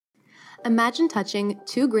Imagine touching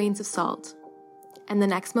 2 grains of salt, and the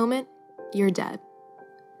next moment, you're dead.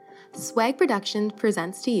 Swag Productions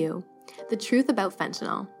presents to you the truth about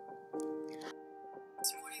fentanyl.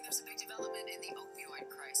 This morning, there's a big development in the opioid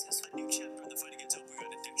crisis. A new chapter in the fight against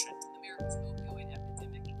opioid addiction. America's opioid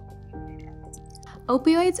epidemic.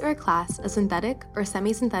 Opioids are a class of synthetic or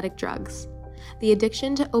semi-synthetic drugs. The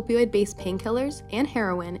addiction to opioid-based painkillers and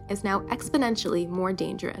heroin is now exponentially more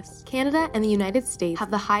dangerous. Canada and the United States have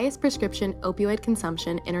the highest prescription opioid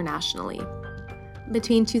consumption internationally.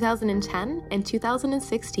 Between 2010 and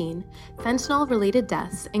 2016, fentanyl-related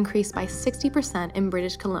deaths increased by 60% in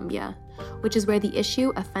British Columbia, which is where the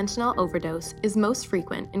issue of fentanyl overdose is most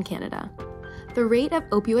frequent in Canada. The rate of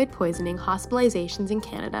opioid poisoning hospitalizations in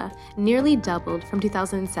Canada nearly doubled from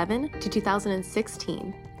 2007 to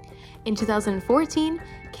 2016. In 2014,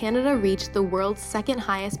 Canada reached the world's second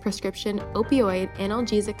highest prescription opioid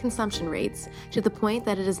analgesic consumption rates, to the point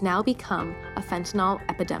that it has now become a fentanyl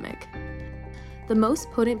epidemic. The most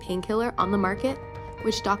potent painkiller on the market,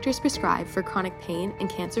 which doctors prescribe for chronic pain and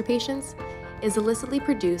cancer patients, is illicitly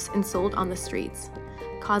produced and sold on the streets,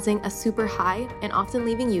 causing a super high and often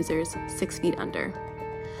leaving users 6 feet under.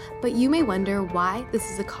 But you may wonder why this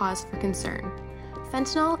is a cause for concern.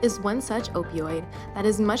 Fentanyl is one such opioid that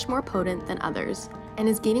is much more potent than others and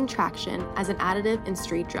is gaining traction as an additive in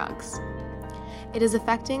street drugs. It is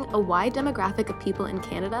affecting a wide demographic of people in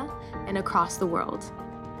Canada and across the world.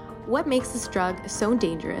 What makes this drug so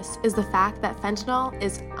dangerous is the fact that fentanyl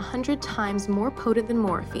is 100 times more potent than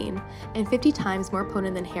morphine and 50 times more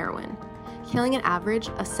potent than heroin, killing an average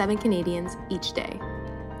of 7 Canadians each day.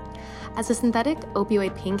 As a synthetic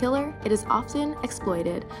opioid painkiller, it is often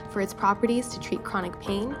exploited for its properties to treat chronic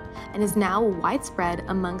pain and is now widespread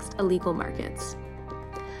amongst illegal markets.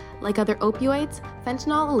 Like other opioids,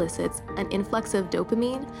 fentanyl elicits an influx of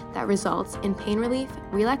dopamine that results in pain relief,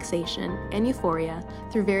 relaxation, and euphoria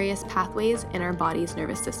through various pathways in our body's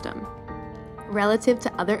nervous system. Relative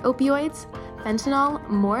to other opioids, fentanyl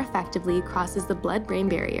more effectively crosses the blood-brain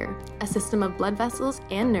barrier, a system of blood vessels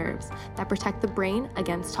and nerves that protect the brain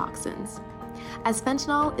against toxins. As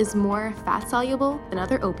fentanyl is more fat-soluble than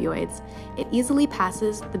other opioids, it easily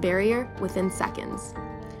passes the barrier within seconds.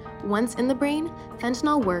 Once in the brain,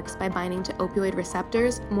 fentanyl works by binding to opioid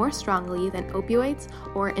receptors more strongly than opioids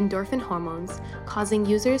or endorphin hormones, causing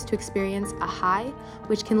users to experience a high,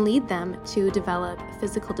 which can lead them to develop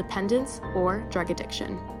physical dependence or drug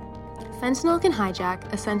addiction. Fentanyl can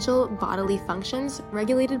hijack essential bodily functions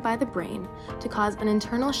regulated by the brain to cause an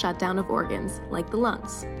internal shutdown of organs, like the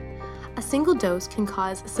lungs. A single dose can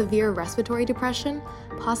cause severe respiratory depression,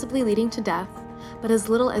 possibly leading to death, but as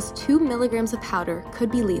little as 2 milligrams of powder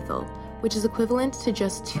could be lethal, which is equivalent to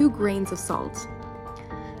just 2 grains of salt.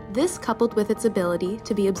 This, coupled with its ability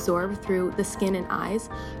to be absorbed through the skin and eyes,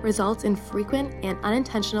 results in frequent and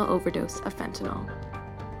unintentional overdose of fentanyl.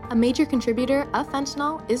 A major contributor of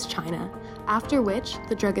fentanyl is China, after which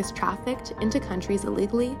the drug is trafficked into countries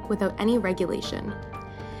illegally without any regulation.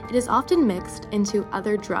 It is often mixed into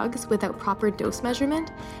other drugs without proper dose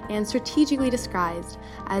measurement and strategically disguised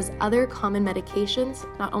as other common medications,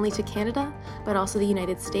 not only to Canada, but also the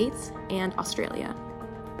United States and Australia.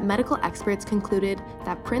 Medical experts concluded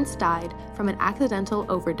that Prince died from an accidental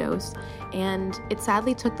overdose, and it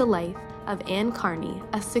sadly took the life of Anne Carney,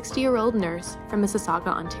 a 60-year-old nurse from Mississauga,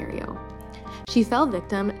 Ontario. She fell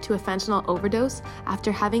victim to a fentanyl overdose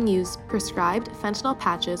after having used prescribed fentanyl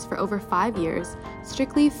patches for over 5 years,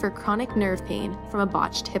 strictly for chronic nerve pain from a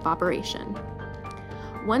botched hip operation.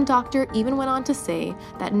 One doctor even went on to say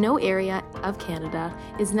that no area of Canada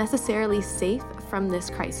is necessarily safe from this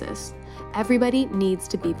crisis. Everybody needs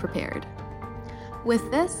to be prepared.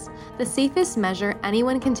 With this, the safest measure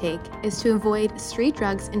anyone can take is to avoid street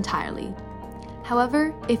drugs entirely.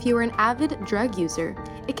 However, if you are an avid drug user,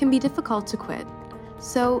 it can be difficult to quit,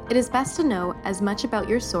 so it is best to know as much about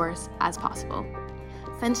your source as possible.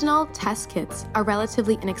 Fentanyl test kits are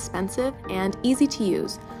relatively inexpensive and easy to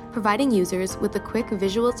use, providing users with a quick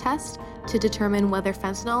visual test to determine whether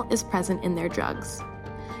fentanyl is present in their drugs.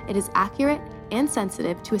 It is accurate and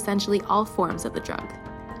sensitive to essentially all forms of the drug.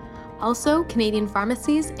 Also, Canadian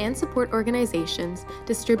pharmacies and support organizations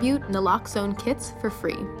distribute naloxone kits for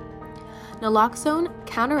free. Naloxone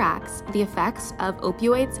counteracts the effects of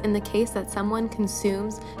opioids in the case that someone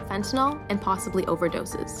consumes fentanyl and possibly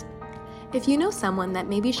overdoses. If you know someone that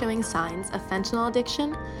may be showing signs of fentanyl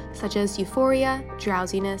addiction, such as euphoria,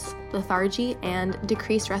 drowsiness, lethargy, and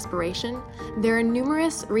decreased respiration, there are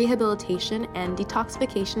numerous rehabilitation and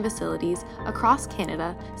detoxification facilities across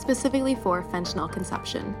Canada specifically for fentanyl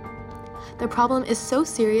consumption. The problem is so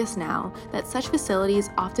serious now that such facilities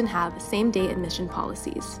often have same-day admission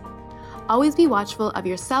policies. Always be watchful of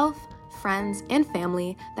yourself, friends, and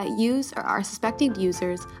family that use or are suspected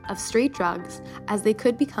users of street drugs, as they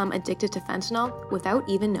could become addicted to fentanyl without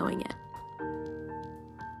even knowing it.